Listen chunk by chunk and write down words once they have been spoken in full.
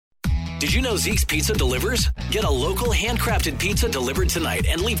Did you know Zeke's Pizza delivers? Get a local handcrafted pizza delivered tonight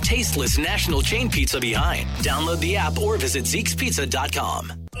and leave tasteless national chain pizza behind. Download the app or visit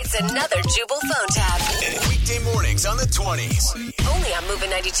Zeke'sPizza.com. It's another Jubal phone tab. Weekday mornings on the 20s. Only on Moving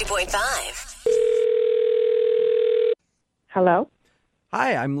 92.5. Hello?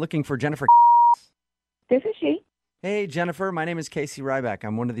 Hi, I'm looking for Jennifer. This is she. Hey, Jennifer. My name is Casey Ryback.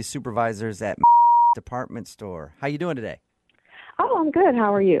 I'm one of the supervisors at department store. How you doing today? Oh, I'm good.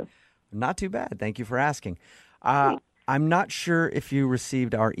 How are you? Not too bad. Thank you for asking. I'm not sure if you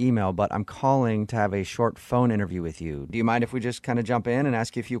received our email, but I'm calling to have a short phone interview with you. Do you mind if we just kind of jump in and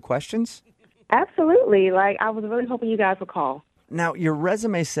ask you a few questions? Absolutely. I was really hoping you guys would call. Now, your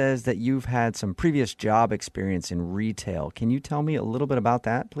resume says that you've had some previous job experience in retail. Can you tell me a little bit about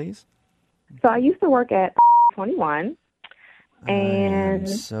that, please? So I used to work at 21. And I'm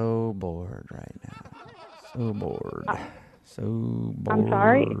so bored right now. So bored. So bored. I'm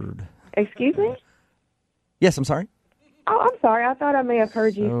sorry. Excuse me? Yes, I'm sorry. Oh, I'm sorry. I thought I may have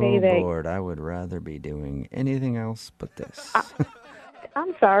heard you say that. Bored. I would rather be doing anything else but this.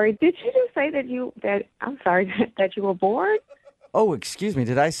 I'm sorry. Did you just say that that you were bored? Oh, excuse me.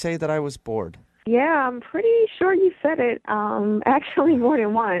 Did I say that I was bored? Yeah, I'm pretty sure you said it. Actually, more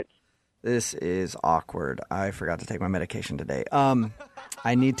than once. This is awkward. I forgot to take my medication today.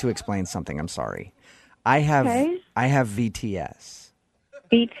 I need to explain something. I'm sorry. I have VTS.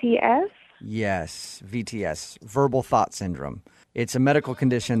 BTS? Yes, VTS, verbal thought syndrome. It's a medical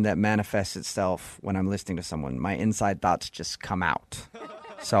condition that manifests itself when I'm listening to someone. My inside thoughts just come out.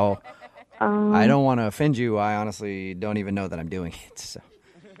 So I don't want to offend you. I honestly don't even know that I'm doing it. So.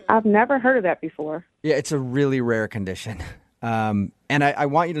 I've never heard of that before. Yeah, it's a really rare condition. And I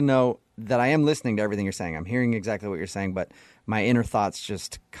want you to know that I am listening to everything you're saying. I'm hearing exactly what you're saying, but my inner thoughts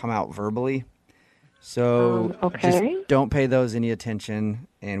just come out verbally. So okay. Just don't pay those any attention,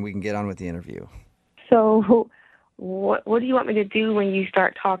 and we can get on with the interview. So what do you want me to do when you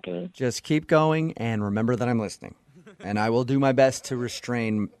start talking? Just keep going and remember that I'm listening. And I will do my best to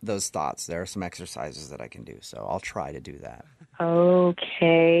restrain those thoughts. There are some exercises that I can do, so I'll try to do that.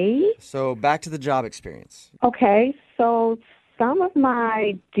 Okay. So back to the job experience. Okay, so some of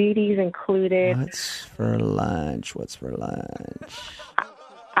my duties included... What's for lunch?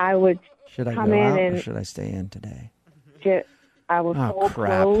 I would Should I come go in out and or should I stay in today? I would fold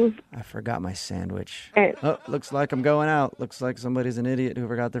crap. clothes. I forgot my sandwich. And- Looks like I'm going out. Looks like somebody's an idiot who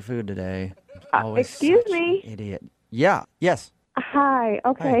forgot their food today. Excuse me? Idiot. Yeah, yes. Hi,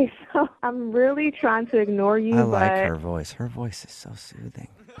 okay, so I'm really trying to ignore you, I like her voice. Her voice is so soothing.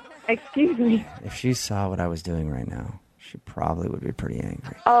 Excuse me. If she saw what I was doing right now, she probably would be pretty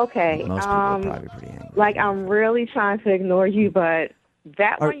angry. Okay. Most people would probably be pretty angry. I'm really trying to ignore you, but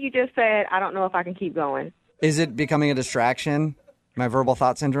that one you just said, I don't know if I can keep going. Is it becoming a distraction, my verbal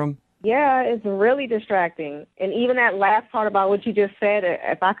thought syndrome? Yeah, it's really distracting. And even that last part about what you just said,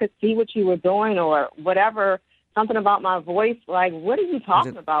 if I could see what you were doing or whatever, something about my voice, like, what are you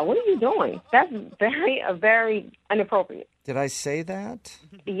talking about? What are you doing? That's very inappropriate. Did I say that?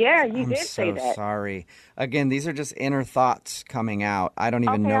 Yeah, you did say that. I'm so sorry. Again, these are just inner thoughts coming out. I don't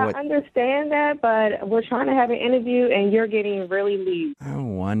even know what... I understand that, but we're trying to have an interview, and you're getting really lewd. I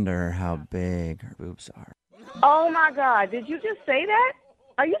wonder how big her boobs are. Oh, my God. Did you just say that?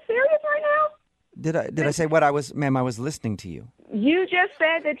 Are you serious right now? Did I say what? I was listening to you. You just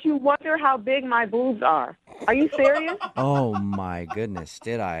said that you wonder how big my boobs are. Are you serious? Oh, my goodness.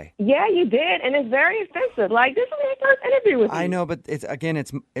 Did I? Yeah, you did, and it's very offensive. Like, this is my first interview with you. I know, but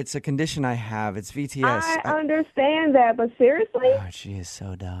it's a condition I have. It's VTS. I understand that, but seriously? Oh, she is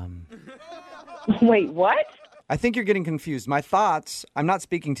so dumb. Wait, what? I think you're getting confused. My thoughts, I'm not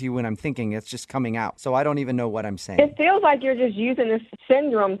speaking to you when I'm thinking. It's just coming out. So I don't even know what I'm saying. It feels like you're just using this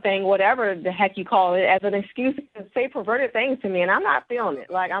syndrome thing, whatever the heck you call it, as an excuse to say perverted things to me, and I'm not feeling it.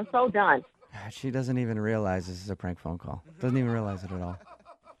 Like, I'm so done. She doesn't even realize this is a prank phone call. Doesn't even realize it at all.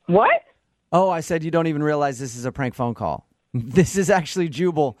 What? Oh, I said you don't even realize this is a prank phone call. This is actually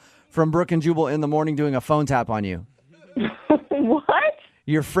Jubal from Brooke and Jubal in the morning doing a phone tap on you. What?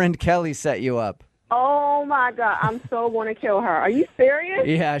 Your friend Kelly set you up. Oh, my God. I'm so going to kill her. Are you serious?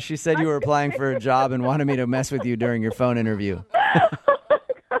 Yeah, she said you were applying for a job and wanted me to mess with you during your phone interview.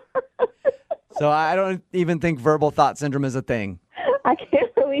 So I don't even think verbal thought syndrome is a thing. I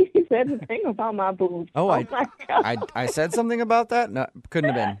can't believe you said the thing about my boobs. Oh, my God. I said something about that? No,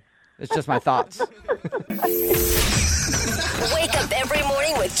 couldn't have been. It's just my thoughts. Wake up every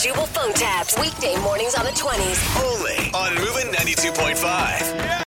morning with Jubal phone tabs. Weekday mornings on the 20s. Only on Moving 92.5.